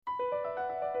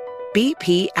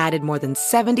BP added more than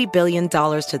 $70 billion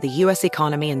to the U.S.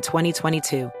 economy in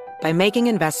 2022 by making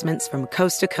investments from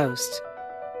coast to coast.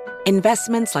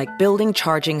 Investments like building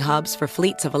charging hubs for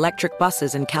fleets of electric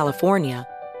buses in California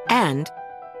and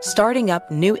starting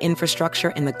up new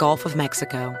infrastructure in the Gulf of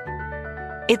Mexico.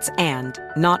 It's and,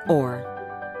 not or.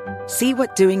 See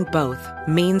what doing both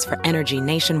means for energy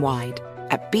nationwide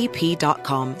at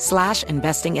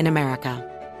bp.com/investing in America.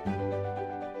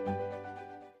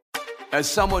 As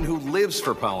someone who lives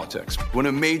for politics, when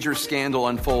a major scandal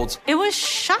unfolds, it was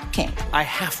shocking. I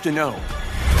have to know,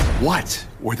 what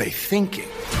were they thinking?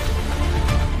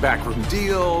 Backroom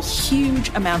deals, huge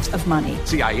amounts of money,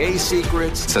 CIA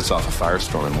secrets, sets off a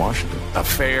firestorm in Washington,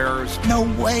 affairs. No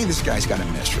way this guy's got a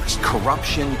mistress.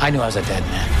 Corruption. I knew I was a dead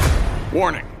man.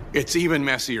 Warning, it's even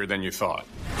messier than you thought.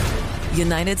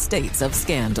 United States of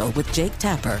Scandal with Jake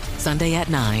Tapper, Sunday at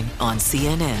 9 on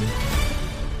CNN.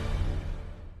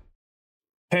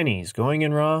 Pennies Going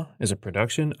in Raw is a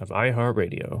production of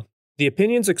iHeartRadio. The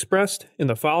opinions expressed in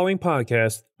the following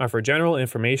podcast are for general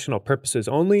informational purposes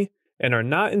only and are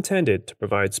not intended to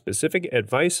provide specific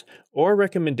advice or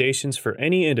recommendations for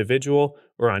any individual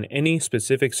or on any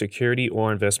specific security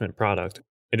or investment product.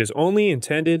 It is only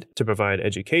intended to provide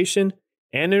education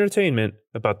and entertainment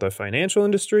about the financial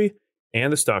industry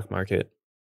and the stock market.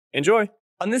 Enjoy!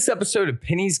 On this episode of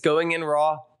Pennies Going in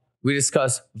Raw, we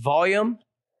discuss volume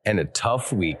and a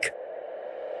tough week.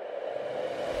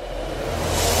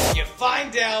 You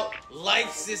find out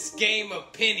life's this game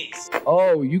of pennies.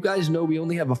 Oh, you guys know we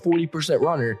only have a 40%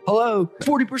 runner. Hello,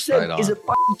 40% right is a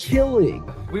fucking killing.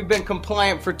 We've been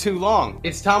compliant for too long.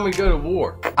 It's time we go to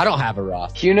war. I don't have a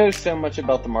Roth. Q knows so much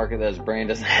about the market that his brain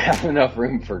doesn't have enough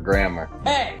room for grammar.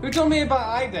 Hey, who told me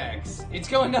about IDEX? It's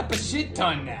going up a shit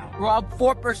ton now. Rob,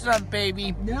 4%,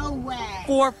 baby. No way.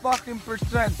 4 fucking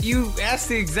percent. You asked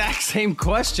the exact same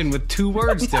question with 2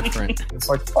 words different. It's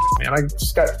like, man, I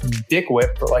just got dick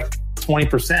whipped for like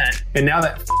 20%, and now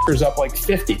that f***er's up like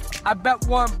 50. I bet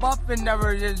Warren Buffett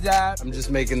never did that. I'm just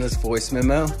making this voice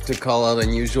memo to call out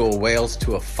unusual whales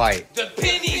to a fight. The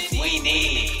pennies we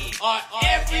need are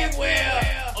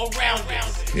everywhere around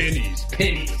us. Pennies.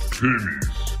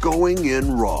 Going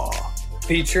in Raw.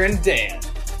 Featuring Dan,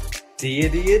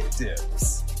 Deity at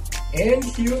Dips, and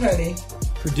Hugh Honey.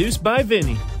 Produced by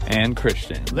Vinny and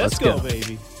Christian. Let's go,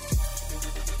 baby.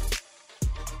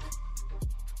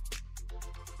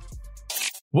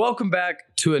 Welcome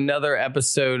back to another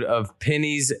episode of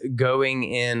Pennies Going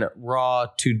in Raw.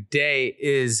 Today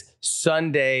is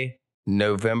Sunday,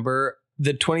 November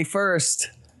the 21st.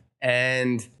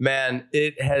 And man,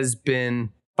 it has been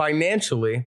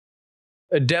financially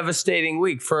a devastating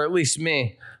week for at least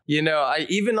me. You know,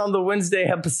 even on the Wednesday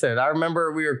episode, I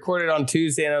remember we recorded on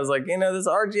Tuesday and I was like, this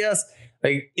RGS,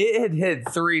 like it had hit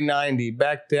 390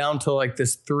 back down to like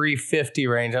this 350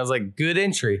 range. I was like, good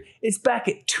entry. It's back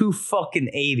at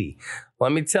 280.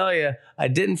 Let me tell you, I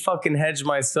didn't fucking hedge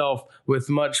myself with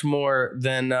much more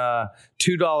than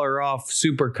 $2 off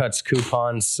Supercuts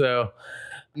coupons. So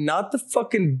not the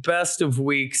fucking best of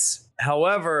weeks.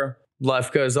 However,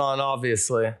 life goes on,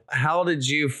 obviously. How did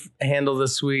you handle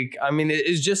this week? I mean,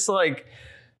 it's just like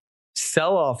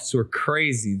sell-offs were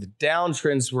crazy. The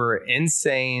downtrends were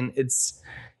insane. It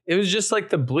was just like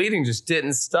the bleeding just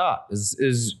didn't stop.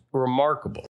 Is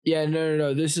remarkable. Yeah,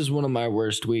 no. This is one of my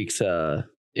worst weeks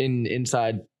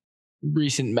inside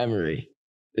recent memory.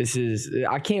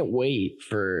 I can't wait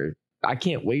for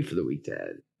the week to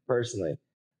end, personally.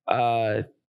 I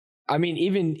mean,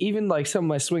 even like some of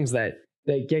my swings that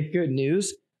get good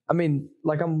news. I mean,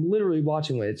 like I'm literally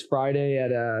watching it. It's Friday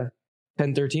at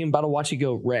 10:13. I'm about to watch it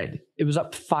go red. It was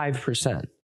up 5%.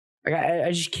 Like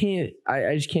I just can't.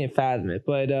 I just can't fathom it.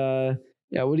 But yeah,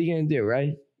 what are you gonna do,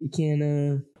 right? You can't.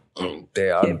 I'll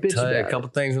tell you a couple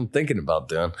things I'm thinking about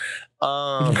doing.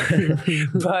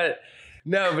 But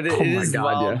no, but it is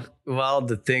wild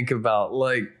to think about.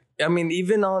 Like, I mean,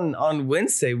 even on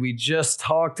Wednesday, we just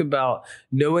talked about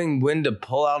knowing when to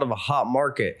pull out of a hot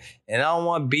market. And I don't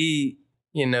want to be,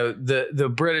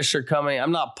 the British are coming.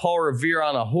 I'm not Paul Revere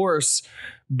on a horse,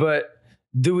 but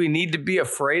do we need to be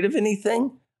afraid of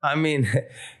anything? I mean,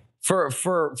 for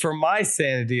my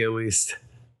sanity, at least.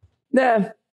 Nah,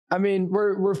 I mean,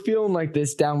 we're feeling like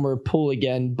this downward pull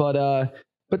again, but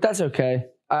that's okay.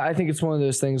 I think it's one of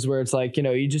those things where it's like,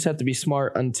 you just have to be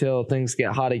smart until things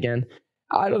get hot again.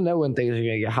 I don't know when things are going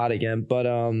to get hot again, but,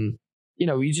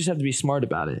 you just have to be smart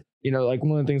about it. Like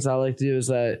one of the things I like to do is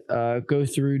that go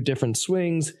through different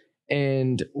swings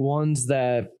and ones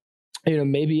that,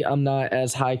 maybe I'm not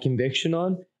as high conviction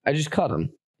on. I just cut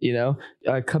them,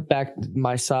 I cut back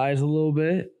my size a little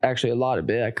bit, actually a lot of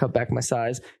it. I cut back my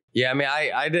size Yeah, I mean,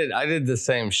 I did the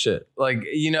same shit. Like,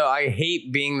 I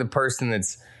hate being the person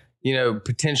that's,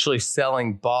 potentially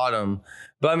selling bottom.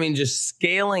 But I mean, just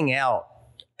scaling out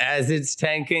as it's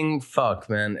tanking, fuck,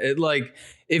 man. It like,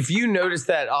 if you notice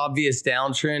that obvious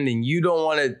downtrend and you don't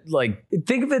want to, like,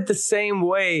 think of it the same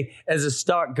way as a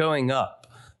stock going up.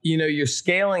 You're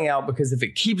scaling out because if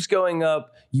it keeps going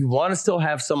up, you want to still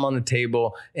have some on the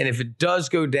table. And if it does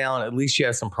go down, at least you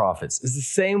have some profits. It's the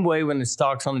same way when the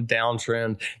stock's on a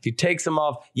downtrend. If you take some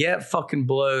off, yeah, it fucking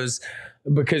blows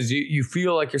because you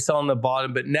feel like you're selling the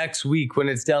bottom. But next week, when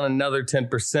it's down another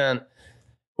 10%,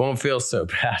 won't feel so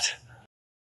bad.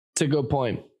 That's a good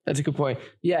point.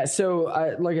 Yeah.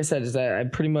 So like I said, is that I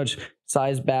pretty much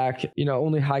size back,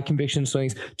 only high conviction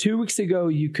swings. 2 weeks ago,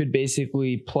 you could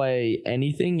basically play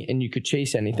anything and you could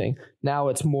chase anything. Now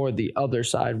it's more the other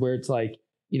side where it's like,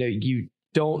 you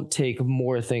don't take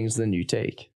more things than you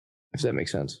take, if that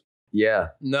makes sense. Yeah.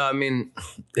 No, I mean,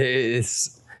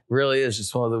 it's really is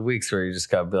just one of the weeks where you just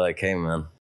got to be like, hey, man,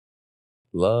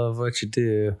 love what you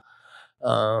do.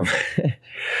 But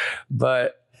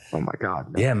oh my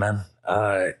God, man. Yeah, man.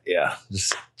 Yeah,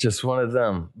 just one of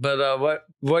them. But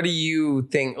what do you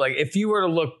think? Like, if you were to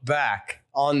look back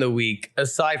on the week,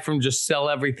 aside from just sell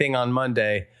everything on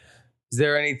Monday, is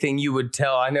there anything you would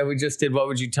tell? I know we just did. What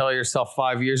would you tell yourself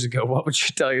 5 years ago? What would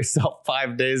you tell yourself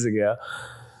 5 days ago?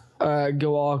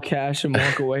 Go all cash and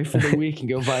walk away for the week and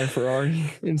go buy a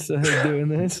Ferrari instead of doing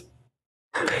this.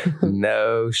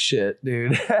 No shit,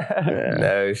 dude. Yeah.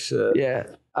 No shit. Yeah.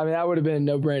 I mean, that would have been a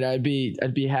no-brainer. I'd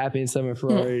be happy in some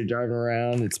Ferrari driving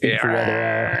around. It's beautiful weather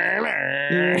out.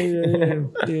 Yeah.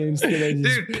 Instead of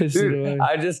just pissing away.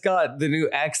 I just got the new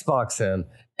Xbox in,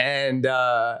 and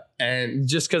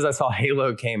just because I saw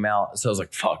Halo came out, so I was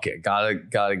like, "Fuck it,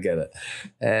 gotta get it."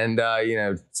 And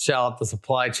shout out the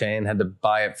supply chain. Had to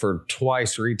buy it for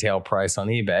twice retail price on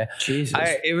eBay. Jesus,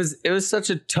 it was such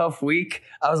a tough week.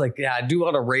 I was like, yeah, I do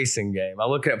want a racing game. I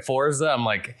look at Forza, I'm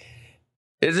like,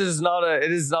 It is not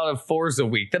a Forza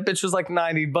week. That bitch was like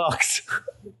 $90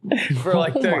 for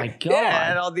like my God.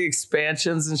 Yeah, and all the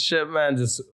expansions and shit, man.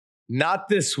 Just not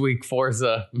this week,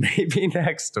 Forza. Maybe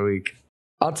next week.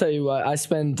 I'll tell you what. I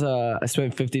spent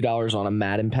 $50 on a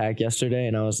Madden pack yesterday,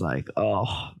 and I was like,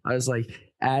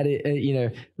 add it.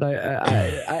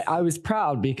 I was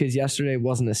proud because yesterday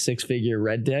wasn't a 6-figure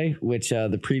red day, which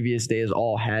the previous days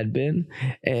all had been,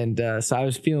 and so I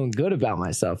was feeling good about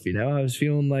myself. I was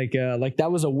feeling like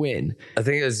that was a win. I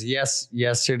think it was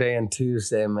yesterday and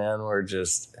Tuesday, man. We're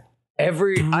just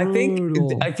Brutal.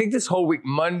 I think this whole week.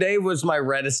 Monday was my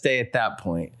reddest day at that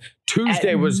point.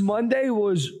 Monday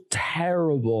was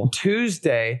terrible.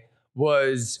 Tuesday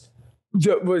was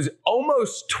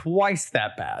almost twice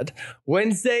that bad.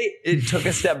 Wednesday, it took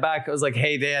a step back. I was like,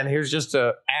 hey, Dan, here's just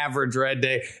a average red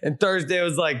day. And Thursday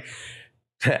was like,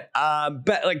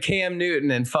 like Cam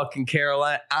Newton and fucking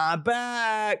Carolina, I'm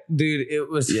back. Dude, it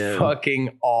was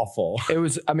fucking awful.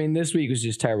 This week was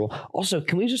just terrible. Also,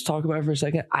 can we just talk about it for a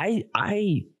second?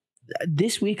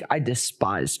 This week, I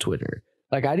despise Twitter.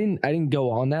 Like, I didn't go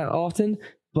on that often,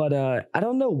 but I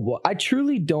don't know I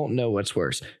truly don't know what's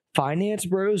worse. Finance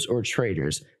bros or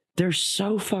traders. They're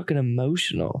so fucking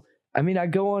emotional. I mean, I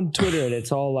go on Twitter and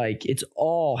it's all like, it's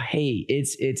all hate.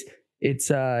 You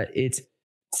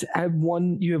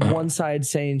have one side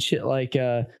saying shit like,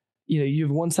 you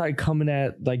have one side coming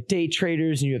at like day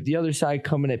traders and you have the other side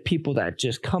coming at people that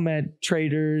just come at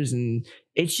traders, and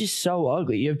it's just so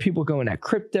ugly. You have people going at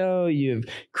crypto, you have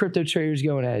crypto traders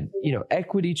going at,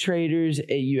 equity traders,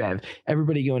 you have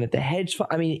everybody going at the hedge fund.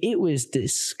 I mean, it was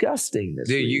disgusting this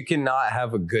week. You cannot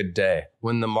have a good day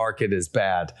when the market is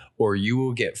bad, or you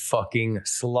will get fucking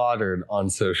slaughtered on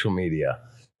social media.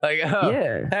 Like,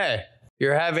 hey,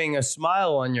 you're having a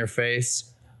smile on your face.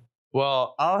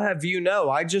 Well, I'll have you know,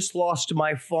 I just lost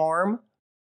my farm,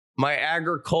 my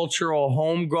agricultural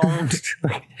homegrown.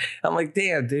 I'm like,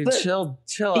 damn, dude, but chill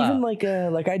out. Even like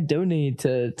I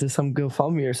donated to some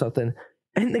GoFundMe or something,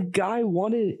 and the guy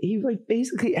he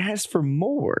basically asked for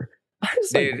more. I was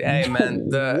dude, like, hey man,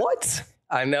 what?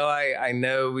 I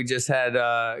know. We just had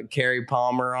Kerry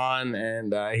Palmer on,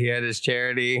 and he had his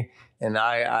charity, and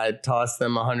I tossed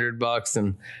them $100,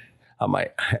 and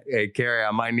hey, Kerry, I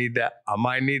might need that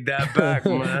back,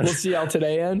 man. We'll see how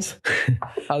today ends.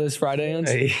 How this Friday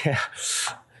ends.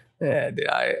 Yeah,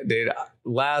 dude.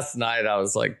 Last night I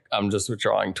was like, I'm just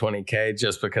withdrawing $20K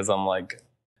just because I'm like,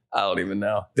 I don't even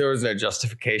know. There was no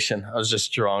justification. I was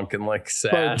just drunk and like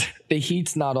sad. But the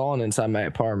heat's not on inside my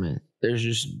apartment. There's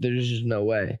just no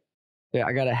way. Yeah,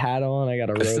 I got a hat on. I got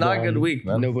a robe on. It's not a good week,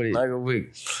 man. Not a good week.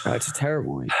 It's a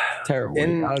terrible week. Terrible.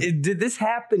 And did this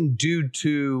happen due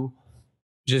to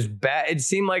just bad. It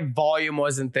seemed like volume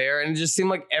wasn't there, and it just seemed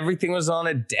like everything was on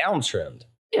a downtrend.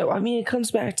 Yeah, well, I mean, it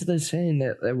comes back to the saying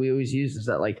that we always use is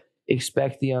that like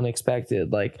expect the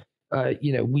unexpected. Like,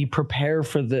 we prepare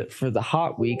for the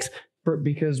hot weeks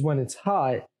because when it's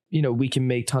hot, we can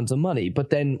make tons of money. But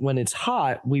then when it's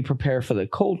hot, we prepare for the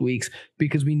cold weeks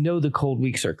because we know the cold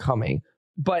weeks are coming.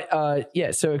 But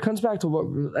so it comes back to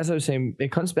what, as I was saying,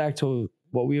 it comes back to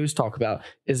what we always talk about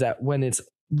is that when it's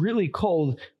really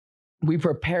cold, we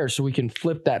prepare so we can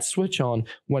flip that switch on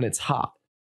when it's hot.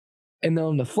 And then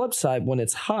on the flip side, when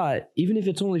it's hot, even if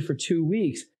it's only for 2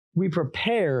 weeks, we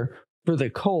prepare for the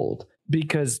cold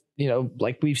because,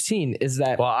 like we've seen is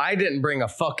that. Well, I didn't bring a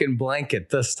fucking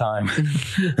blanket this time.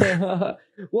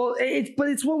 Well,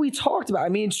 it's what we talked about. I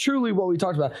mean, it's truly what we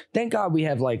talked about. Thank God we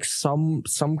have like some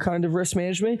kind of risk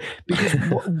management because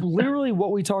literally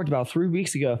what we talked about 3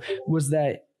 weeks ago was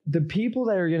that the people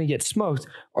that are going to get smoked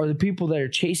are the people that are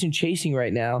chasing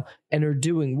right now and are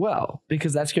doing well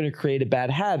because that's going to create a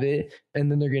bad habit.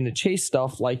 And then they're going to chase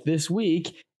stuff like this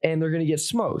week and they're going to get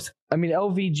smoked. I mean,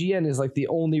 LVGN is like the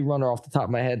only runner off the top of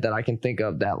my head that I can think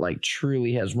of that like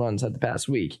truly has runs at the past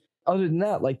week. Other than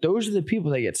that, like those are the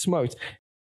people that get smoked.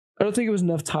 I don't think it was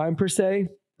enough time per se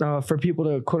for people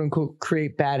to quote unquote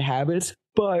create bad habits.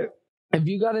 But if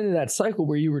you got into that cycle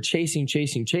where you were chasing,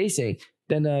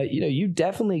 then you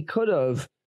definitely could have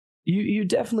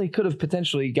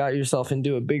potentially got yourself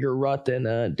into a bigger rut than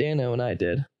Dano and I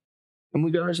did. And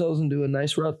we got ourselves into a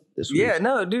nice rut this week. Yeah,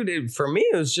 no, dude, for me,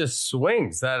 it was just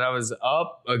swings that I was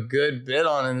up a good bit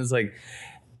on. And it's like,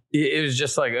 it was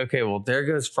just like, okay, well, there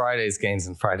goes Friday's gains,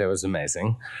 and Friday was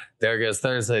amazing. There goes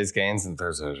Thursday's gains, and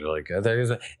Thursday was really good.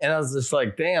 And I was just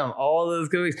like, damn, all those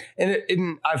good weeks.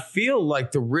 And I feel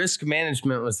like the risk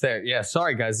management was there. Yeah,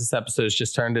 sorry, guys, this episode has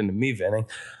just turned into me venting.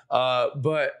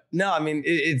 But no, I mean,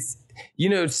 it's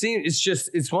one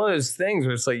of those things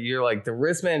where it's like, you're like, the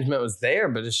risk management was there,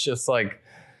 but it's just like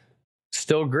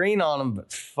still green on them,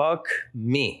 but fuck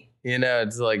me.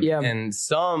 It's like, yeah. And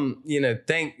some,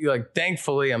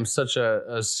 thankfully I'm such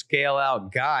a scale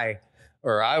out guy,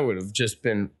 or I would have just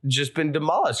been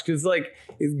demolished. Cause like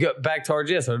back to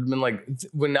RGS, I would have been like,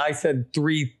 when I said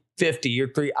 350 or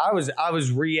I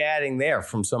was re-adding there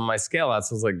from some of my scale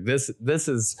outs. I was like, this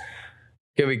is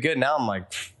gonna be good. Now I'm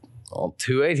like, well,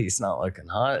 280 is not looking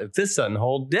hot. If this doesn't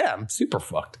hold, yeah, I'm super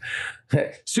fucked.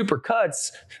 Super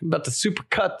cuts, I'm about to super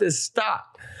cut this stock.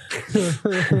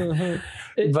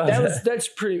 That's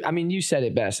pretty. I mean, you said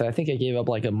it best. I think I gave up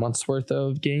like a month's worth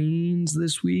of gains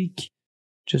this week.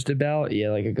 Just about, yeah,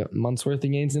 like a month's worth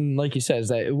of gains. And like you said, is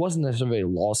that it wasn't necessarily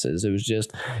losses. It was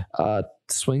just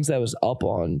swings that I was up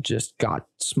on just got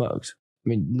smoked. I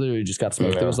mean, literally just got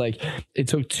smoked. Yeah. It was like it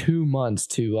took 2 months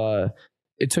to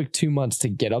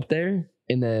get up there,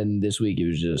 and then this week it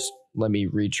was just let me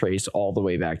retrace all the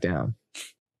way back down.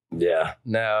 Yeah,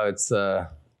 no, it's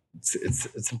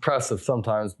impressive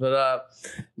sometimes, but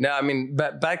no, I mean,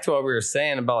 back to what we were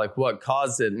saying about like what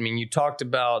caused it. I mean, you talked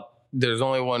about there's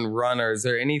only one runner. Is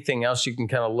there anything else you can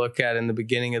kind of look at in the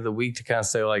beginning of the week to kind of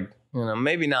say like,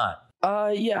 maybe not?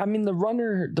 Yeah, I mean, the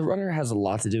runner has a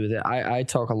lot to do with it. I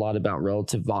talk a lot about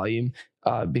relative volume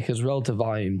because relative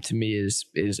volume to me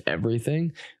is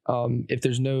everything. If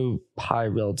there's no high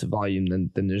relative volume,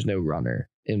 then there's no runner,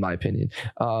 in my opinion.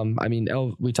 I mean,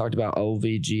 we talked about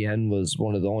LVGN was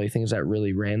one of the only things that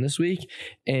really ran this week,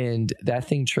 and that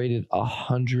thing traded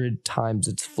 100 times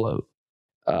its float.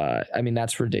 I mean,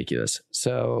 that's ridiculous.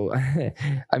 So,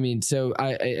 I mean,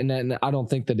 I don't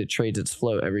think that it trades its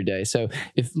float every day. So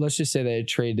if let's just say that it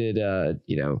traded,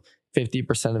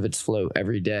 50% of its float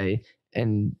every day,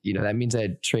 and, that means that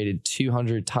it traded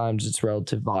 200 times its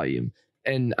relative volume.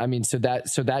 And I mean, so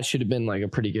that should have been like a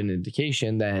pretty good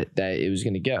indication that it was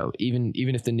going to go, even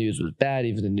if the news was bad,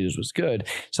 even if the news was good,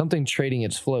 something trading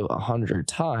its float 100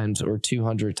 times or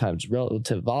 200 times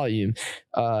relative volume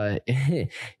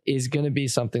is going to be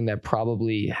something that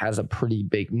probably has a pretty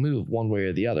big move one way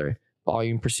or the other.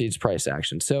 Volume precedes price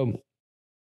action. So,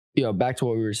 back to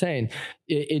what we were saying,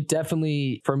 it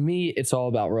definitely, for me, it's all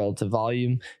about relative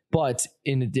volume. But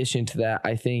in addition to that,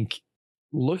 I think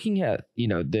looking at,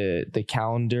 the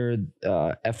calendar,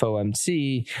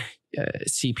 FOMC,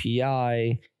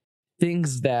 CPI,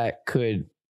 things that could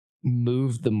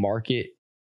move the market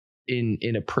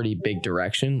in a pretty big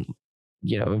direction,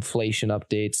 inflation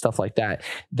updates, stuff like that.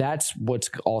 That's what's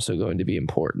also going to be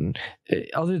important.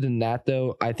 Other than that,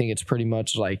 though, I think it's pretty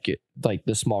much like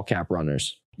the small cap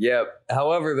runners. Yeah.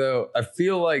 However, though, I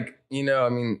feel like,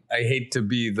 I hate to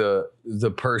be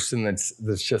the person that's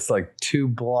just like too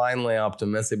blindly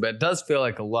optimistic, but it does feel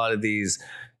like a lot of these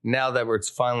now that it's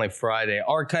finally Friday,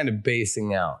 are kind of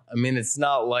basing out. I mean, it's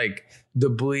not like the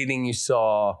bleeding you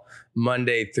saw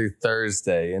Monday through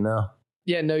Thursday, you know?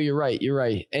 Yeah, no, you're right. You're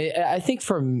right. I think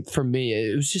for me,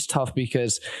 it was just tough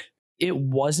because it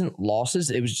wasn't losses.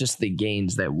 It was just the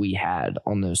gains that we had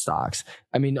on those stocks.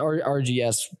 I mean,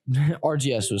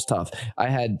 RGS was tough. I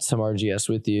had some RGS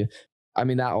with you. I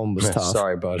mean, that one was tough.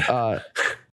 Sorry, bud.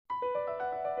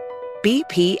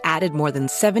 BP added more than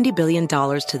 $70 billion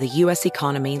to the U.S.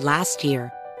 economy last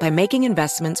year by making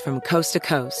investments from coast to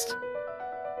coast.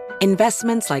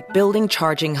 Investments like building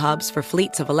charging hubs for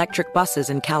fleets of electric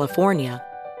buses in California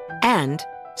and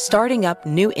starting up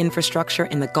new infrastructure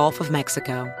in the Gulf of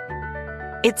Mexico.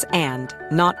 It's and,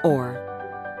 not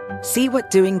or. See what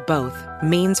doing both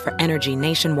means for energy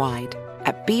nationwide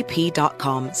at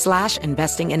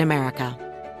bp.com/investing in America.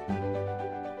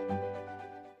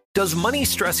 Does money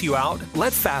stress you out?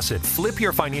 Let Facet flip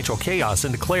your financial chaos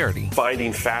into clarity.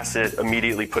 Finding Facet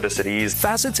immediately put us at ease.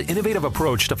 Facet's innovative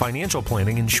approach to financial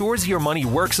planning ensures your money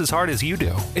works as hard as you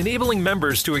do, enabling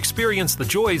members to experience the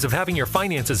joys of having your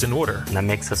finances in order. And that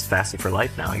makes us Facet for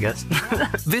life now, I guess.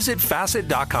 Visit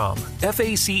Facet.com,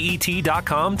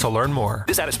 FACET.com to learn more.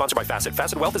 This ad is sponsored by Facet.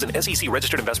 Facet Wealth is an SEC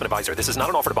registered investment advisor. This is not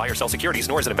an offer to buy or sell securities,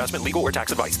 nor is it investment, legal, or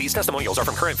tax advice. These testimonials are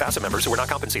from current Facet members who are not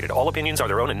compensated. All opinions are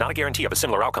their own and not a guarantee of a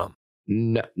similar outcome.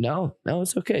 No,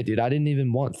 it's okay, dude. I didn't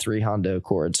even want 3 Honda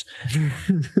Accords.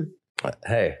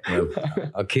 Hey, man,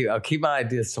 I'll keep my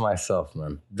ideas to myself,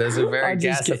 man. Those are very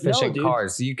gas efficient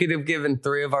cars. You could have given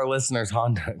 3 of our listeners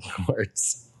Honda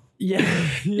Accords. Yeah,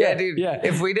 dude. Yeah.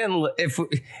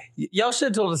 Y'all should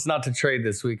have told us not to trade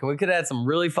this week, and we could have had some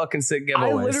really fucking sick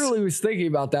giveaways. I literally was thinking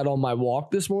about that on my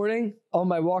walk this morning. I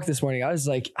was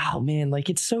like, oh man, like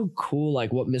it's so cool,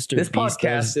 like what Mr. This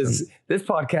podcast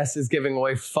is giving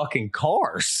away fucking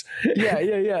cars.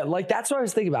 Yeah. Like that's what I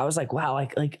was thinking about. I was like, wow, I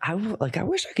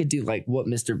wish I could do like what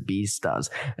Mr. Beast does.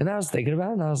 And I was thinking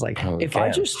about it, and I was like, if I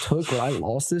just took what I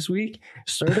lost this week,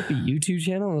 started up a YouTube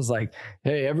channel, and was like,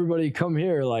 hey, everybody come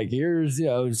here, like here's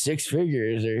 6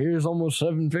 figures, or here's almost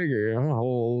 7 figures.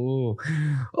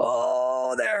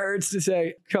 Oh, that hurts to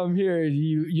say. Come here,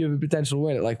 you have a potential to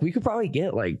win it. Like we could probably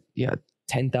get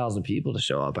 10,000 people to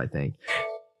show up, I think.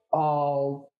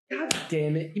 Oh, god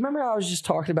damn it. You remember how I was just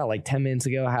talking about like 10 minutes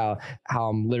ago how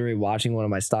I'm literally watching one of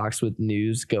my stocks with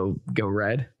news go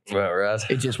red? Went red?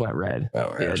 It just went red.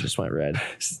 Yeah, it just went red.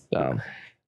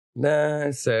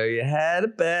 So you had a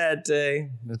bad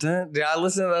day. I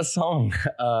listened to that song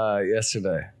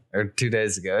yesterday or 2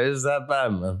 days ago. It was that bad,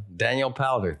 man. Daniel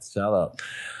Powder, shout out.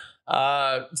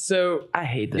 So I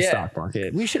hate the stock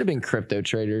market. We should have been crypto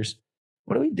traders.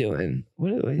 What are we doing?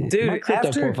 Dude,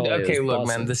 look,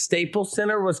 man, the Staples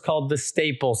Center was called the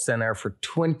Staples Center for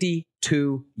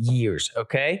 22 years,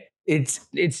 okay?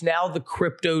 It's now the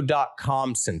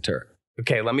Crypto.com Center.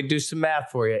 Okay, let me do some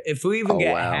math for you. If we even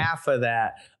half of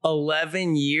that,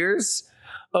 11 years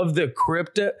of the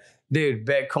crypto, dude,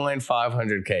 Bitcoin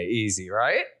 500K, easy,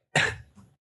 right?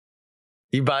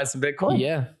 You buying some Bitcoin?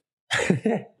 Yeah.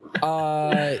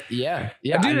 Yeah.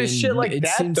 Dude, shit like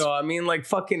that though. I mean, like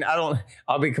fucking,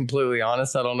 I'll be completely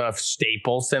honest. I don't know if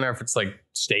Staples Center, if it's like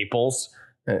Staples,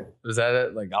 is that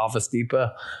it? Like Office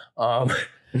Depot? But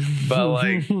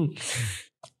like, we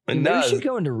should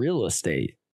go into real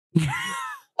estate.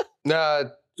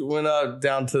 Went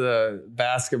down to the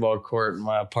basketball court in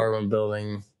my apartment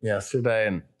building yesterday,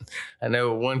 and I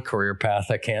know one career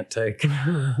path I can't take.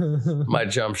 My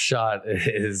jump shot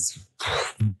is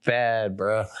bad,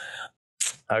 bro.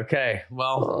 Okay,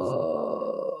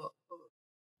 well,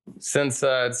 since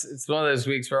it's one of those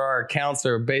weeks where our accounts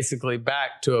are basically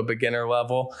back to a beginner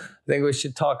level, I think we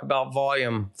should talk about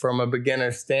volume from a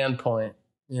beginner standpoint.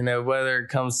 Whether it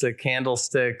comes to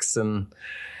candlesticks and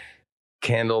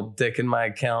candle dicking my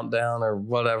account down or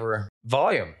whatever.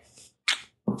 Volume.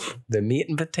 The meat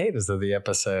and potatoes of the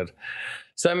episode.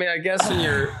 So, I mean, I guess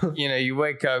when you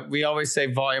wake up, we always say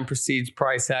volume precedes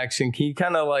price action. Can you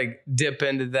kind of like dip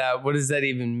into that? What does that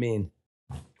even mean?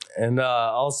 And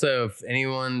also, if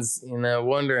anyone's,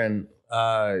 wondering,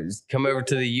 come over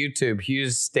to the YouTube.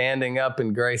 Hugh's standing up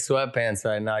in gray sweatpants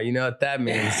right now. You know what that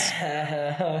means.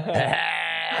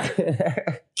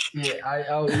 Dude,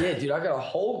 I got a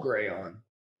whole gray on.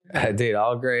 Dude,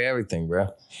 I'll gray everything, bro.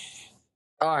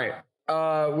 All right.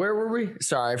 Where were we?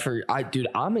 Sorry dude,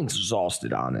 I'm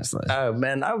exhausted, honestly. Oh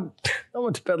man, I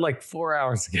went to bed like 4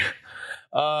 hours ago.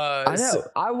 I know.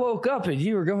 I woke up and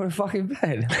you were going to fucking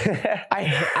bed.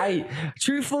 I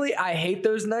truthfully, I hate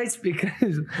those nights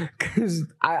because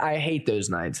I hate those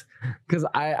nights because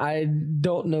I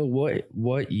don't know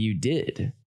what you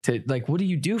did to, like, what do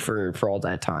you do for all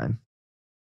that time?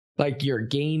 Like you're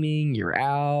gaming, you're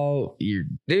out,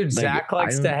 dude. Zach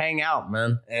likes to hang out,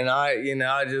 man, and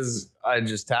I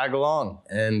just tag along,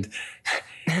 and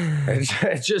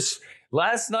it just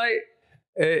last night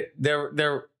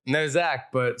there no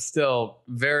Zach, but still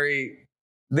very.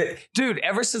 Dude,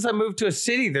 ever since I moved to a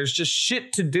city, there's just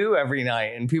shit to do every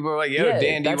night, and people are like, "Yo,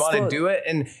 Dan, do you want to do it?"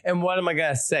 And what am I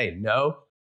gonna say? No.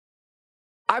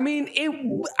 I mean,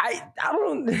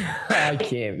 I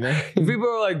can't, man. People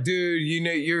are like, dude,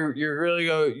 you're really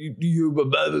going, blah,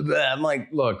 blah, blah. I'm like,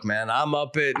 look, man, I'm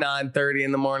up at 9:30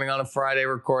 in the morning on a Friday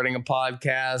recording a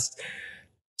podcast.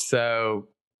 So,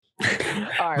 all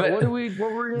right, what were we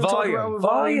going to talk about with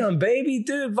volume, baby,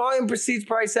 dude. Volume precedes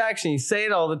price action. You say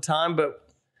it all the time, but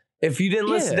if you didn't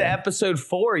listen to episode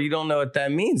 4, you don't know what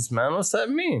that means, man. What's that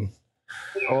mean?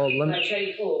 Oh, let me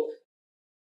trade for.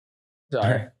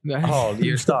 Sorry. Oh,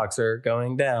 your stocks are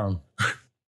going down.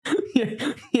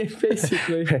 yeah,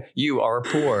 basically. You are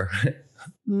poor.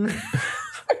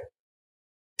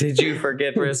 Did you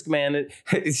forget risk management?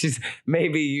 It's just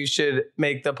maybe you should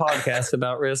make the podcast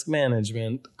about risk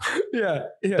management. Yeah.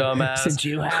 Dumbass. Since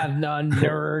you have none,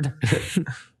 nerd.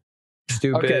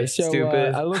 Stupid. Okay, so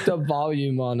stupid. I looked up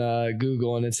volume on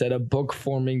Google, and it said a book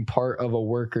forming part of a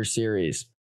worker series.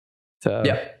 So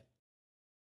yeah.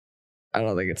 I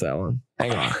don't think it's that one.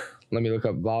 Hang on. Let me look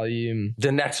up volume.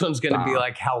 The next one's going to be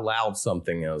like how loud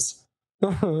something is.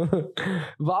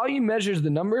 Volume measures the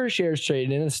number of shares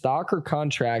traded in a stock or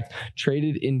contract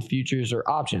traded in futures or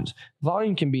options.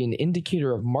 Volume can be an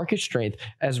indicator of market strength,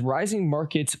 as rising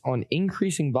markets on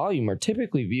increasing volume are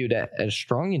typically viewed as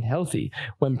strong and healthy.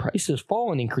 When prices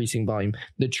fall on increasing volume,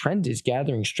 the trend is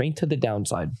gathering strength to the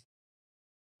downside.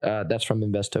 That's from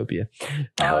Investopia.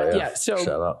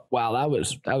 So wow,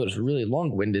 that was really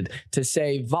long-winded to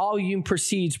say volume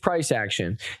precedes price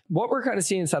action. What we're kind of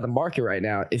seeing inside the market right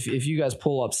now, if you guys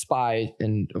pull up SPY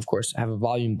and of course have a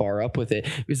volume bar up with it,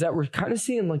 is that we're kind of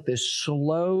seeing like this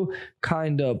slow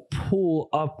kind of pull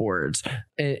upwards,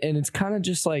 and it's kind of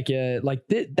just like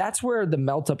that's where the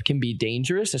melt up can be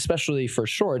dangerous, especially for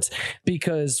shorts,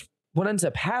 because what ends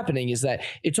up happening is that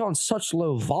it's on such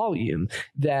low volume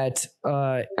that,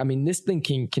 this thing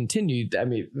can continue. I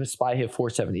mean, SPY hit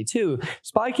 472.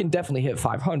 SPY can definitely hit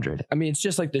 500. I mean, it's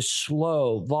just like this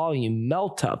slow volume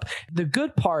melt up. The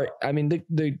good part,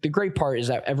 the great part is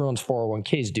that everyone's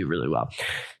 401ks do really well.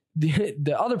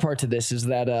 The other part to this is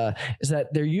that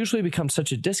there usually becomes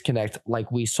such a disconnect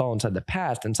like we saw inside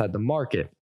the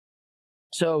market.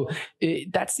 So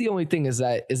that's the only thing is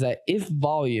that if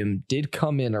volume did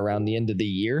come in around the end of the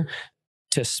year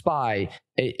to SPY,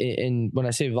 and when I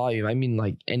say volume, I mean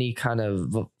like any kind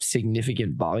of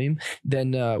significant volume,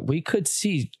 then we could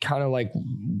see kind of like,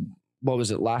 what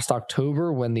was it, last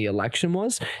October when the election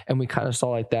was, and we kind of saw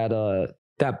like that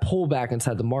pullback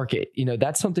inside the market.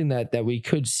 That's something that we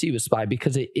could see with SPY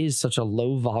because it is such a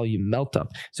low volume melt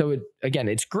up. So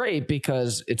it's great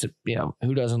because it's,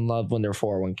 who doesn't love when their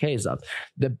 401k is up?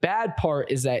 The bad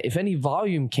part is that if any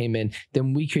volume came in,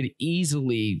 then we could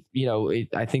easily,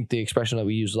 I think the expression that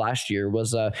we used last year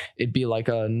was it'd be like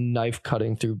a knife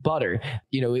cutting through butter.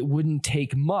 It wouldn't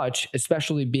take much,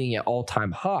 especially being at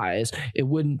all-time highs. It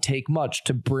wouldn't take much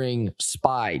to bring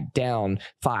SPY down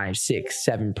 5, 6,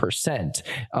 7%.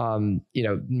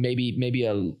 Maybe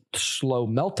a slow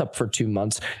melt up for 2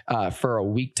 months for a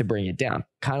week to bring it down.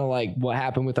 Kind of like what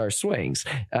happened with our swings.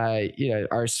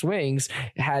 Our swings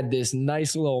had this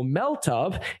nice little melt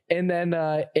up, and then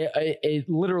it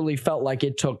literally felt like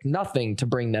it took nothing to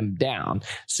bring them down.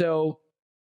 So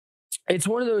it's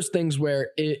one of those things where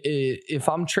if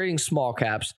I'm trading small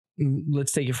caps,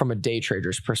 let's take it from a day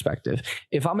trader's perspective.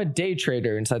 If I'm a day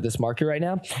trader inside this market right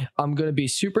now, I'm going to be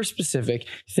super specific.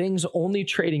 Things only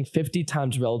trading 50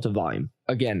 times relative volume.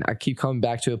 Again, I keep coming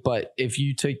back to it, but if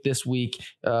you take this week,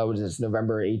 what is this,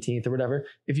 November 18th or whatever,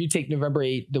 if you take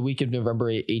the week of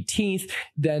November 18th,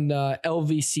 then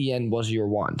LVCN was your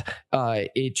wand.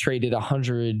 It traded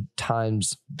 100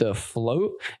 times the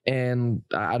float, and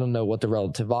I don't know what the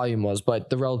relative volume was, but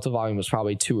the relative volume was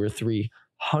probably 200 or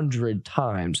 300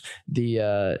 times the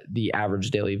average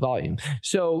daily volume.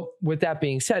 So with that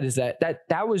being said, is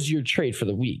that was your trade for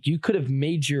the week. You could have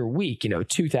made your week,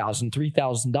 $2,000,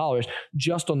 $3,000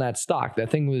 just on that stock.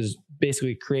 That thing was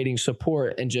basically creating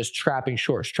support and just trapping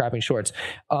shorts.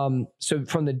 So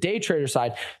from the day trader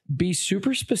side, be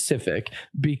super specific,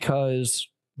 because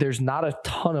there's not a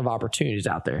ton of opportunities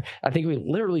out there. I think we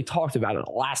literally talked about it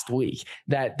last week,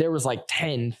 that there was like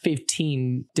 10,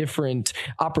 15 different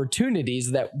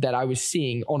opportunities that I was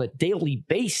seeing on a daily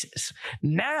basis.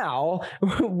 Now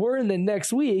we're in the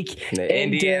next week.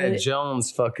 Indiana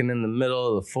Jones fucking in the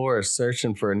middle of the forest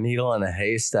searching for a needle in a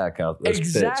haystack out this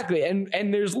exactly. bitch.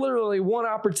 And there's literally one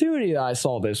opportunity that I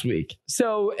saw this week.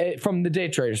 So from the day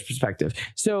trader's perspective.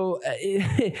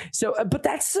 But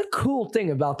that's the cool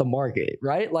thing about the market,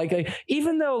 right? Like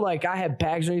even though like I have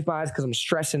bags underneath my eyes because I'm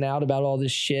stressing out about all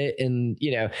this shit, and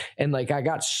and like I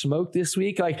got smoked this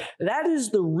week, like that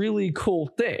is the really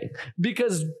cool thing,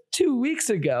 because 2 weeks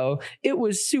ago it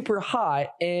was super hot,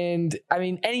 and I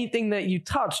mean anything that you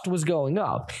touched was going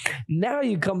up. Now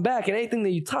you come back and anything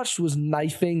that you touched was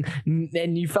knifing,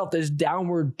 and you felt this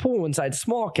downward pull inside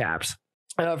small caps.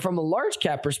 From a large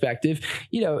cap perspective,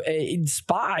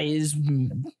 SPY is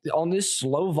on this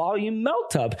slow volume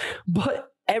melt up, but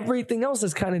everything else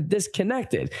is kind of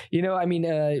disconnected.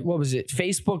 What was it?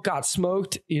 Facebook got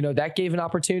smoked. That gave an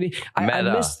opportunity.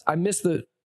 I missed the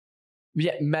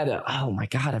Meta. Oh my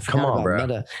God, I forgot about bro.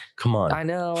 Meta. Come on. I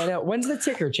know. When's the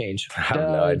ticker change? I have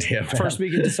no idea. First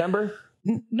week in December.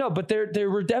 No, but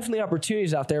there were definitely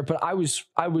opportunities out there, but I was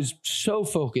so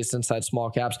focused inside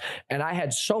small caps, and I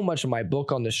had so much of my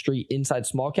book on the street inside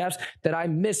small caps that I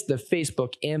missed the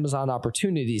Facebook, Amazon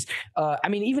opportunities.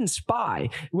 Even SPY.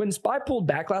 When SPY pulled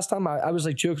back last time, I was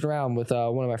like joking around with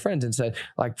one of my friends and said,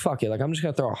 like, fuck it, like I'm just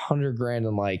gonna throw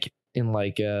 $100,000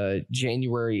 in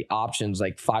January options,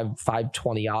 like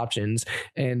 520 options,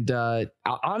 and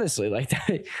honestly, like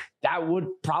that would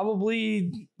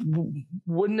probably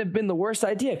wouldn't have been the worst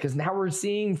idea, because now we're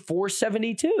seeing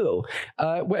 472,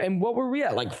 and what were we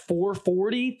at, like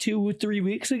 440 2-3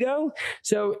 weeks ago?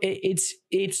 So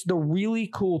it's the really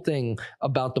cool thing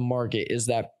about the market is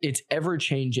that it's ever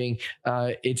changing.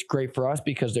 It's great for us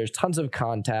because there's tons of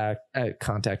contact.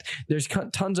 There's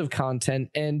tons of content,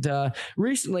 and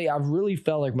recently I've really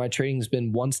felt like my trading has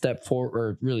been one step forward,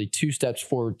 or really 2 steps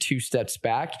forward, 2 steps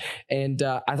back, and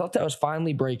I thought that was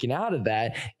finally breaking out of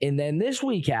that, and then this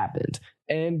week happened,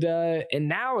 and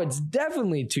now it's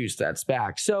definitely 2 steps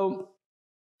back. So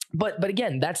but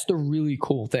again, that's the really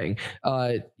cool thing,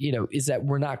 is that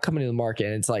we're not coming to the market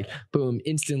and it's like boom,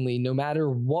 instantly, no matter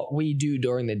what we do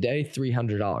during the day,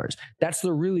 $300. That's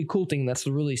the really cool thing. That's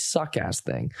the really suck ass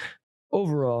thing.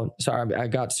 Overall, sorry, I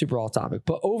got super off topic,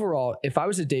 but overall, if I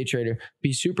was a day trader,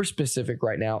 be super specific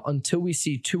right now until we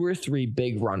see 2 or 3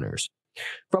 big runners.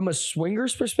 From a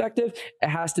swinger's perspective, it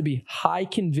has to be high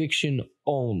conviction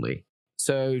only.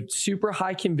 So super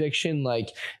high conviction, like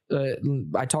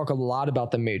I talk a lot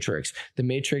about the matrix. The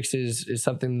matrix is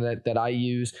something that I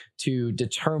use to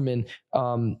determine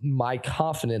my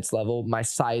confidence level, my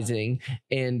sizing,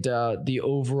 and the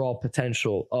overall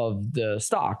potential of the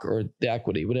stock or the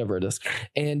equity, whatever it is.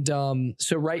 And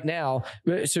so right now,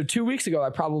 2 weeks ago, I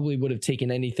probably would have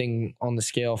taken anything on the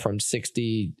scale from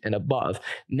 60 and above.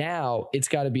 Now it's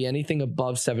got to be anything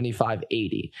above 75,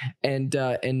 80.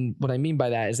 And what I mean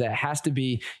by that is that it has to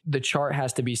be, the chart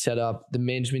has to be set up, the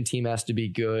management team has to be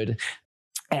good.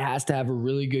 It has to have a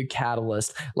really good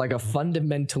catalyst, like a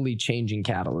fundamentally changing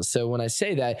catalyst. So when I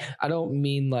say that, I don't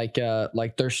mean like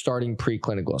they're starting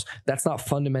preclinicals. That's not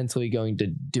fundamentally going to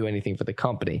do anything for the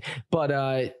company. But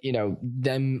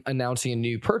them announcing a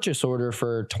new purchase order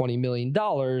for $20 million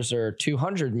or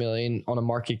 $200 million on a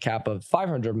market cap of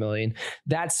 $500 million,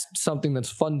 that's something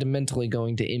that's fundamentally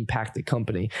going to impact the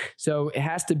company. So it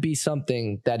has to be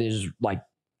something that is like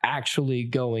actually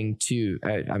going to,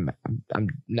 I'm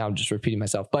now just repeating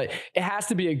myself, but it has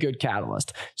to be a good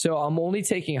catalyst. So I'm only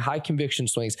taking high conviction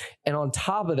swings. And on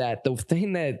top of that, the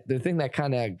thing that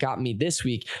kind of got me this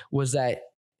week was that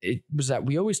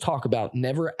we always talk about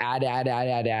never add.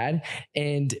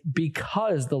 And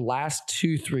because the last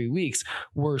 2-3 weeks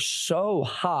were so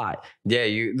hot.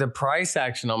 Yeah, the price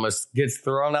action almost gets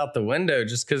thrown out the window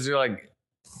just because you're like,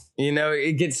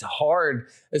 it gets hard,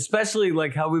 especially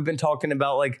like how we've been talking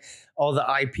about like all the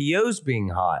IPOs being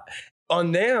hot.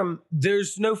 On them,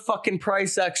 there's no fucking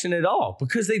price action at all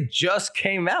because they just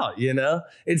came out,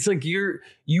 It's like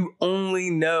you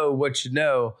only know what you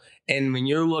know. And when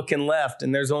you're looking left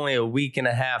and there's only a week and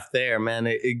a half there, man,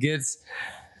 it gets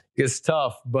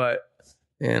tough. But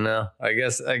I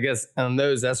guess on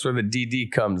those, that's where the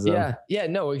DD comes in. Yeah,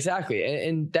 no, exactly.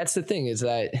 And that's the thing is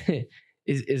that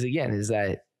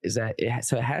so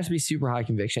it has to be super high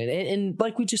conviction. And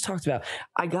like we just talked about,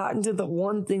 I got into the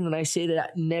one thing that I say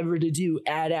that never to do,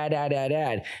 add.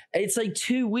 It's like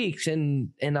 2 weeks and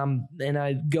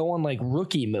I go on like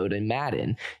rookie mode in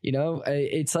Madden, you're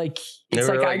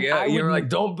like,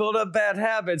 don't build up bad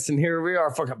habits. And here we are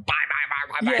fucking buy.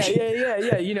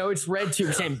 Yeah. You know, it's red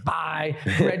 2%, buy,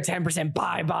 red 10%,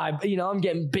 buy. You know, I'm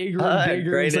getting bigger and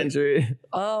bigger. Great injury.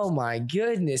 Oh my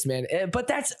goodness, man. But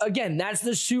that's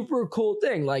the super cool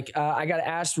thing. Like, I got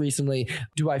asked recently,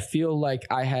 do I feel like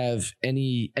I have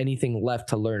anything left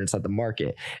to learn inside the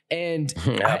market? And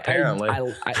apparently.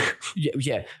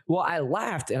 Well, I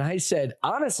laughed and I said,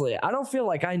 honestly, I don't feel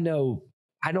like I know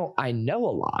a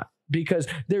lot. Because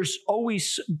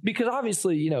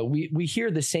obviously, you know, we hear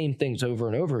the same things over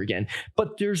and over again,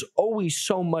 but there's always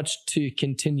so much to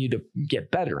continue to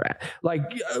get better at. Like,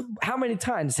 how many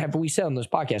times have we said on this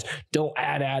podcast, don't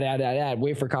add,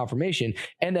 wait for confirmation.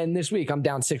 And then this week I'm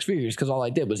down 6 figures because all I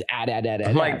did was add.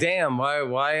 I'm like, damn,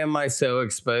 why am I so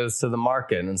exposed to the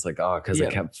market? And it's like, because I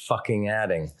kept fucking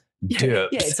adding. Dips. Yeah,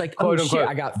 it's like, oh shit,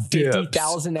 I got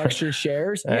 50,000 extra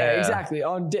shares. Yeah, exactly.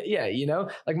 You know,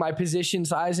 like my position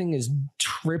sizing is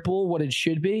triple what it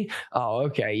should be. Oh,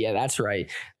 okay. Yeah, that's right.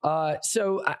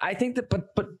 So I think that,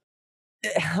 but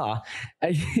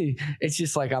it's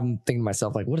just like, I'm thinking to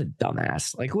myself, like, what a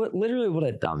dumbass. Like, what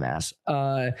a dumbass.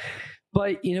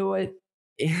 But you know what?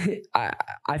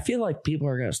 I feel like people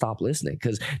are going to stop listening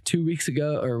because 2 weeks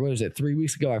ago, or what was it, 3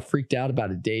 weeks ago, I freaked out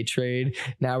about a day trade.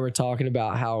 Now we're talking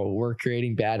about how we're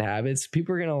creating bad habits.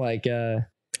 People are going to like, hey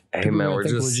man, we're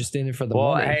just in it for the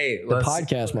money. Hey, the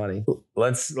podcast money.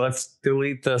 Let's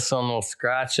delete this and we'll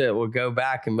scratch it. We'll go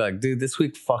back and be like, dude, this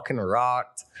week fucking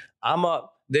rocked. I'm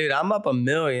up $1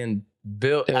 million.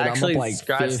 Actually, like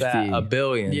scratch 50. That $1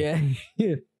 billion.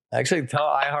 Yeah. Actually, tell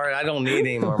iHeart I don't need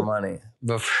any more money.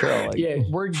 But for sure, like,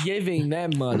 we're giving them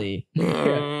money.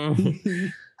 Yeah,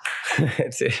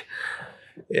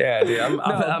 dude.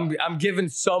 I'm giving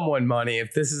someone money.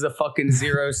 If this is a fucking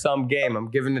zero-sum game,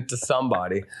 I'm giving it to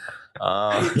somebody.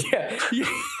 Yeah.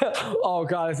 Oh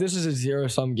god, if this is a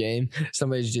zero-sum game,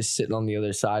 somebody's just sitting on the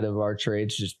other side of our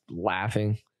trades, just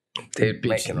laughing. Dude,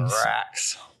 making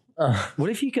racks.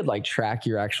 What if you could like track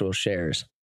your actual shares?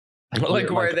 Like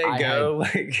where they go?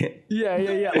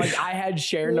 Yeah. Like I had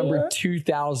share number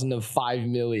 2,000 of 5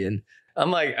 million.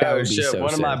 I'm like, oh shit, so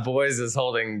one of my boys is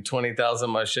holding 20,000 of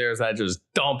my shares. I just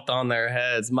dumped on their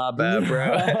heads. My bad,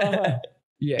 bro.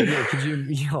 Yeah. Could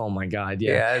you? Oh my god.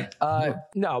 Yeah.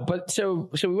 No, but so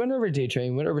we went over day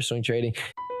trading, went over swing trading.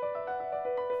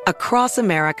 Across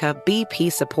America,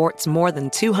 BP supports more than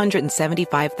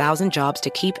 275,000 jobs to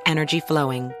keep energy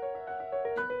flowing.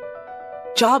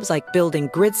 Jobs like building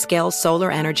grid-scale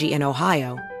solar energy in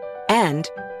Ohio and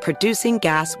producing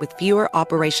gas with fewer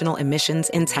operational emissions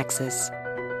in Texas.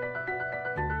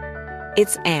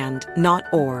 It's and, not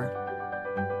or.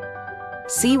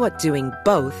 See what doing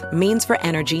both means for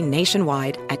energy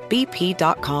nationwide at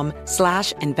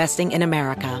bp.com/investing in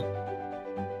America.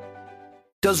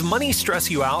 Does money stress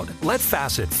you out? Let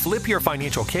Facet flip your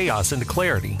financial chaos into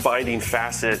clarity. Finding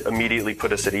Facet immediately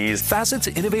put us at ease. Facet's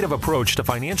innovative approach to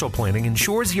financial planning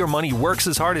ensures your money works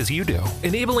as hard as you do,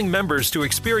 enabling members to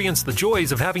experience the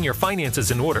joys of having your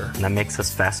finances in order. And that makes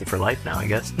us Facet for life now, I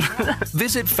guess.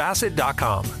 Visit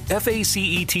Facet.com,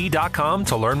 FACET.com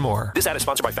to learn more. This ad is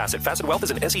sponsored by Facet. Facet Wealth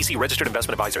is an SEC registered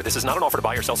investment advisor. This is not an offer to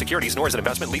buy or sell securities, nor is it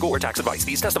investment, legal, or tax advice.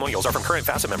 These testimonials are from current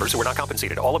Facet members who are not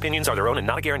compensated. All opinions are their own and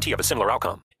not a guarantee of a similar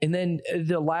outcome. And then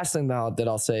the last thing that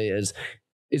I'll say is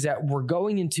that we're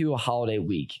going into a holiday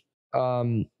week.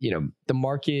 You know, the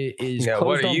market is closed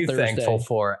what are on you Thursday. Thankful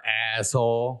for,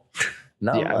 asshole?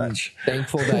 Not much. I'm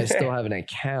thankful that I still have an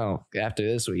account after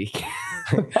this week.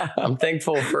 I'm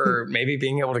thankful for maybe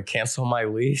being able to cancel my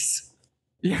lease.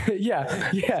 Yeah.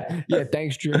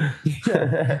 Thanks, Drew.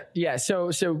 Yeah. So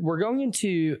we're going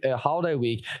into a holiday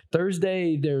week.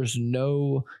 Thursday, there's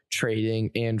no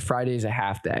trading, and Friday's a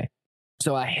half day.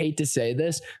 So I hate to say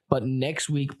this, but next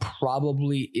week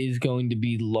probably is going to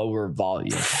be lower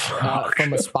volume.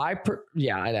 From a SPY,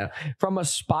 I know. From a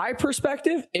SPY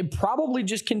perspective, it probably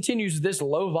just continues this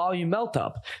low volume melt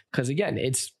up because again,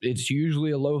 it's usually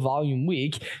a low volume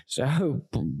week. So I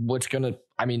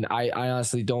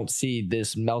honestly don't see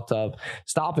this melt up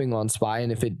stopping on SPY,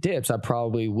 and if it dips, I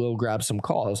probably will grab some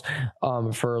calls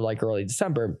for like early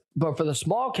December. But for the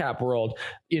small cap world,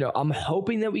 I'm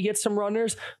hoping that we get some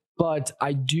runners. But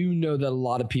I do know that a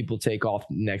lot of people take off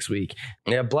next week.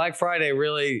 Yeah, Black Friday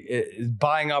really is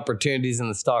buying opportunities in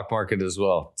the stock market as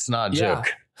well. It's not a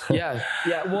joke. Yeah.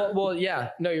 Well, yeah.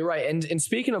 No, you're right. And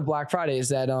speaking of Black Friday, is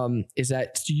that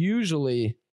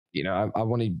usually, I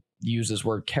want to use this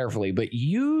word carefully, but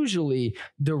usually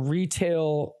the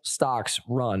retail stocks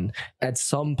run at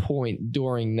some point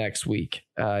during next week.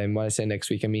 And when I say next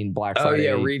week, I mean Black Friday.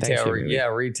 Oh yeah, retail. Yeah,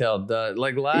 retail.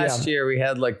 Like last year, we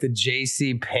had like the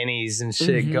JC Penney's and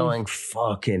shit going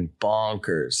fucking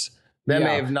bonkers. That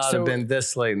may have not have been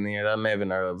this late in the year. That may have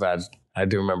been I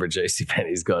do remember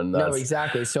JCPenney's going nuts. No,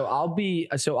 exactly. So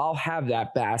I'll have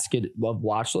that basket of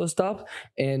watch list up,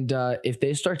 and if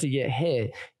they start to get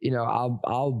hit,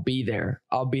 I'll be there.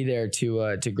 I'll be there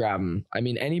to grab them. I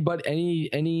mean,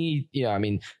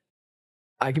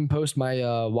 I can post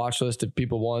my watch list if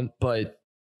people want, but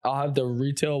I'll have the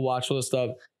retail watch list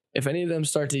up. If any of them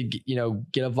start to,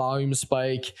 get a volume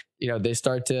spike,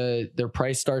 their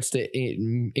price starts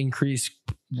to increase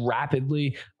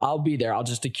rapidly, I'll be there. I'll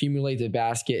just accumulate the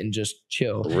basket and just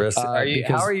chill. Risk. How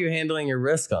are you handling your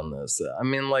risk on this? I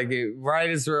mean, right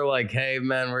as we're like, hey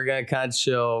man, we're gonna kind of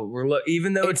chill.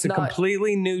 Even though it's a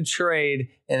completely new trade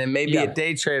and it may be a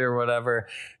day trade or whatever.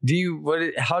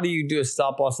 How do you do a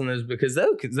stop loss on those? Because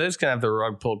those can have the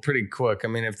rug pulled pretty quick. I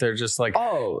mean, if they're just like,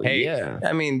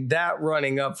 I mean, that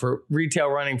running up for retail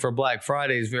running for Black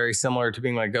Friday is very similar to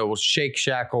being like, oh, well, Shake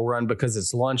Shack will run because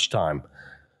it's lunchtime.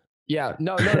 Yeah,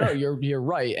 no, you're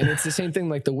right. And it's the same thing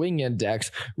like the Wing Index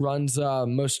runs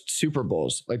most Super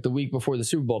Bowls. Like the week before the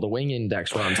Super Bowl, the Wing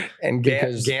Index runs. And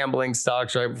gambling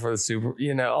stocks right before the Super,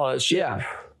 all that shit. Yeah.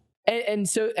 And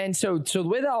so the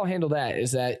way that I'll handle that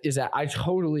is that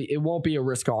it won't be a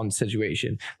risk on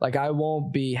situation. Like I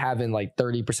won't be having like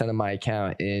 30% of my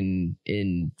account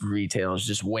in retails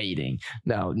just waiting.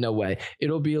 No way.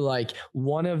 It'll be like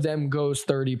one of them goes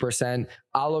 30%.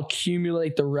 I'll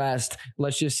accumulate the rest.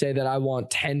 Let's just say that I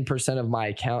want 10% of my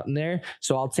account in there.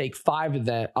 So I'll take 5 of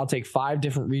them. I'll take 5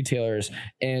 different retailers,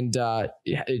 and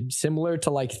similar to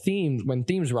like themes, when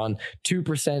themes run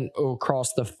 2%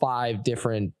 across the 5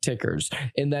 different tickers.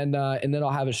 And then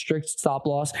I'll have a strict stop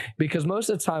loss, because most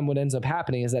of the time what ends up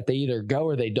happening is that they either go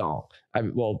or they don't.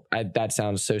 That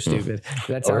sounds so stupid.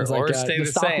 That sounds or stay the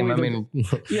same. I mean,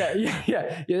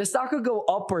 yeah. The stock will go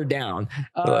up or down.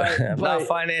 I'm not a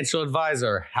financial advisor.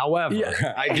 However,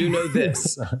 I do know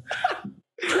this.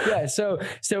 Yeah.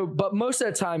 But most of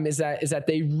the time is that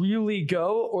they really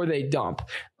go or they dump.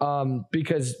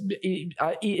 Because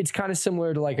it's kind of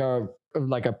similar to like a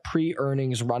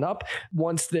pre-earnings run up.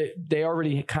 Once they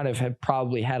already kind of have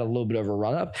probably had a little bit of a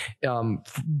run up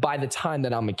by the time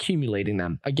that I'm accumulating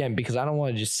them, again, because I don't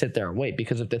want to just sit there and wait,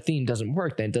 because if the theme doesn't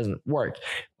work, then it doesn't work.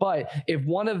 But if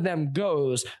one of them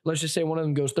goes, let's just say one of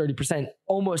them goes 30%,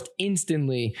 almost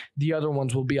instantly the other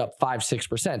ones will be up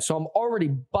 5-6%. So I'm already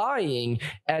buying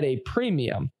at a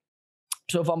premium.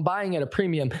 So if I'm buying at a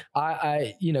premium,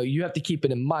 you have to keep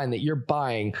it in mind that you're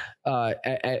buying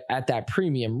at that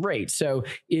premium rate. So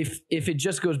if it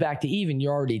just goes back to even,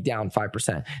 you're already down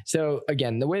 5%. So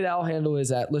again, the way that I'll handle is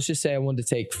that, let's just say I wanted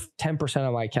to take 10%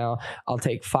 of my account. I'll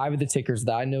take 5 of the tickers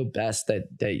that I know best that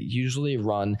usually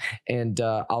run, and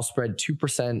I'll spread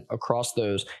 2% across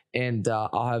those, and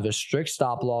I'll have a strict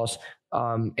stop loss.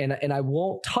 And I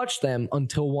won't touch them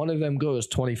until one of them goes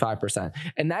 25%.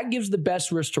 And that gives the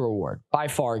best risk to reward. By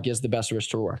far, it gives the best risk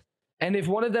to reward. And if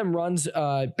one of them runs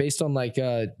based on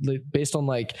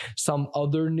some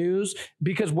other news,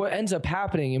 because what ends up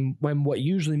happening and when what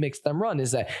usually makes them run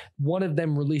is that one of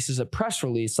them releases a press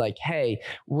release like, hey,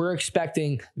 we're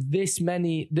expecting this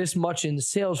much in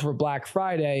sales for Black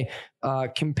Friday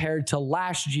compared to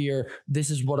last year.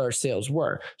 This is what our sales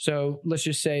were. So let's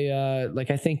just say I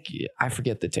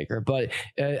forget the ticker, but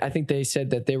I think they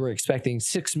said that they were expecting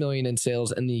 6 million in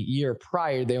sales, and the year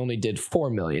prior they only did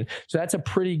 4 million. So that's a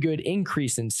pretty good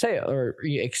increase in sale or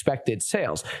expected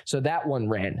sales. So that one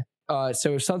ran.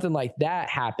 So if something like that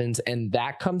happens and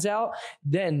that comes out,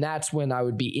 then that's when I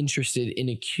would be interested in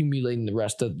accumulating the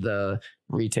rest of the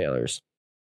retailers.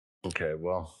 Okay,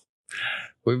 well,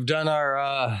 we've done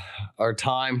our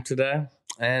time today.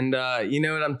 And you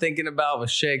know what I'm thinking about with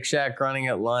Shake Shack running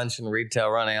at lunch and retail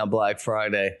running on Black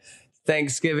Friday?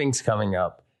 Thanksgiving's coming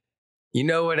up. You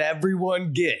know what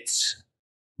everyone gets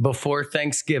before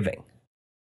Thanksgiving?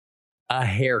 A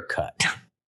haircut.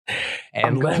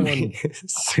 And Lemon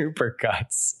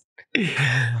Supercuts.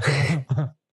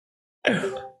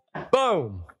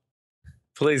 Boom.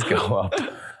 Please go up.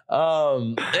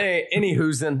 Any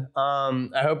hoozin'.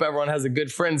 I hope everyone has a good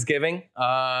Friendsgiving.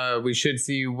 We should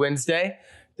see you Wednesday,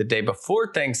 the day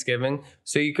before Thanksgiving,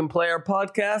 so you can play our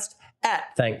podcast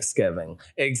at Thanksgiving.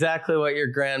 Exactly what your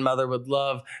grandmother would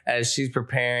love as she's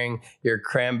preparing your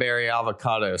cranberry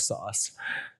avocado sauce.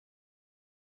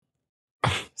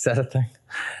 Is that a thing?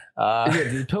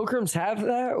 Did Pilgrims have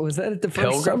that? Was that at the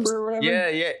first supper or whatever?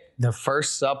 Yeah. The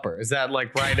first supper. Is that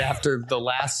like right after the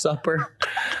last supper?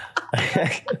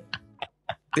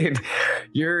 Dude,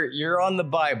 you're on the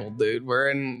Bible, dude.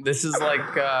 This is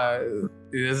like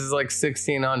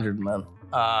 1600, man.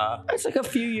 It's like a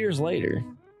few years later.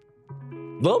 A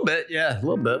little bit, yeah, a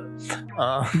little bit.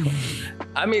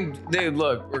 I mean, dude,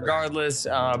 look, regardless,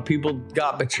 people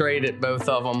got betrayed at both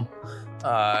of them.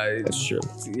 That's true.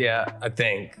 Yeah, I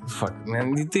think. Fuck,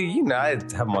 man. Dude, you know, I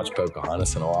haven't watched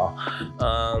Pocahontas in a while.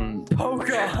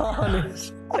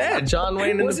 Pocahontas. Yeah, John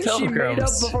Wayne and the Wasn't she made up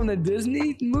Pilgrims. from the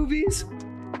Disney movies?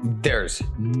 There's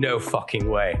no fucking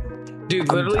way.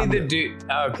 Dude, literally the dude.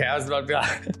 Okay, I was about to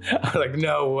I was like,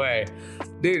 no way.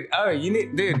 Dude,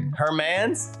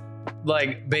 Herman's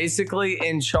like basically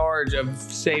in charge of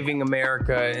saving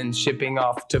America and shipping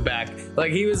off tobacco.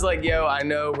 Like he was like, yo, I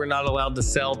know we're not allowed to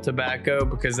sell tobacco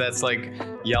because that's like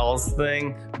y'all's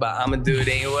thing, but I'm gonna do it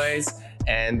anyways.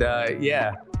 And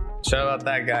yeah, shout out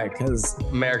that guy because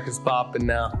America's popping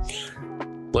now.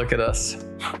 Look at us.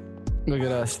 Look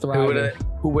at us thriving.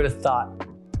 Who would have thought?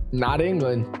 Not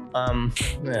England.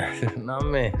 Not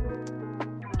me.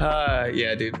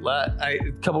 Yeah, dude. A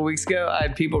couple weeks ago, I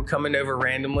had people coming over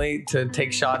randomly to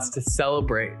take shots to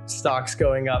celebrate stocks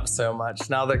going up so much.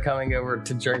 Now they're coming over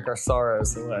to drink our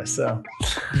sorrows away. So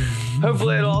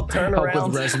hopefully it'll all turn around.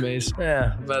 Help with resumes.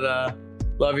 Yeah, but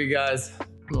love you guys.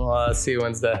 We'll see you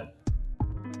Wednesday.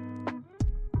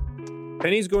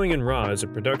 Pennies Going in Raw is a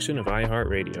production of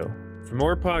iHeartRadio. For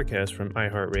more podcasts from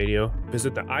iHeartRadio,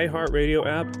 visit the iHeartRadio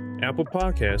app, Apple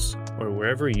Podcasts, or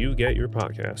wherever you get your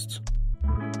podcasts.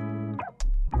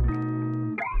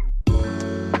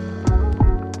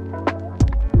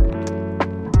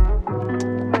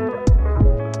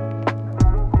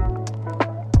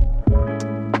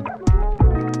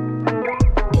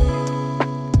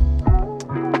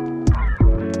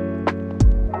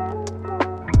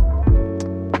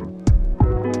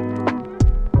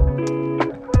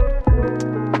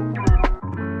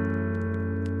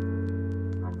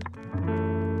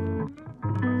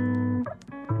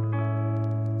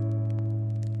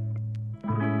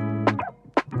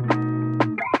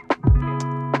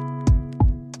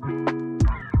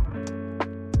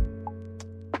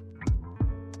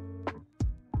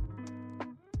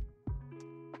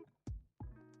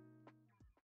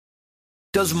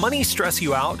 Does money stress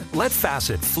you out? Let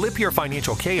Facet flip your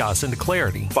financial chaos into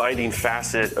clarity. Finding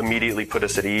Facet immediately put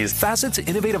us at ease. Facet's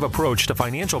innovative approach to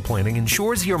financial planning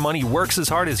ensures your money works as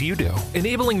hard as you do,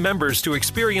 enabling members to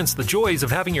experience the joys of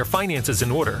having your finances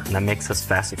in order. And that makes us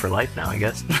Facet for life now, I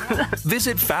guess.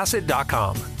 Visit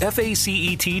Facet.com,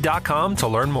 FACET.com to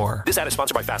learn more. This ad is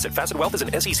sponsored by Facet. Facet Wealth is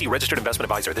an SEC registered investment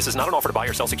advisor. This is not an offer to buy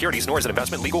or sell securities, nor is it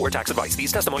investment, legal, or tax advice.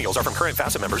 These testimonials are from current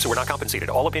Facet members who are not compensated.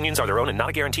 All opinions are their own and not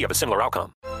a guarantee of a similar outcome.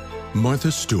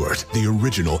 Martha Stewart, the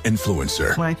original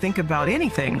influencer. When I think about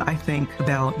anything, I think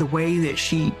about the way that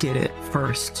she did it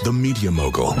first. The media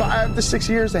mogul. 5 to 6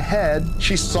 years ahead,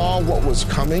 she saw what was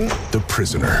coming. The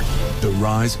prisoner. The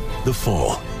rise, the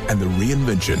fall, and the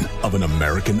reinvention of an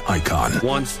American icon.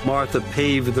 Once Martha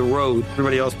paved the road,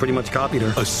 everybody else pretty much copied her.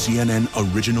 A CNN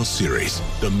original series,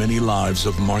 The Many Lives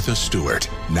of Martha Stewart,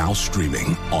 now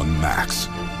streaming on Max.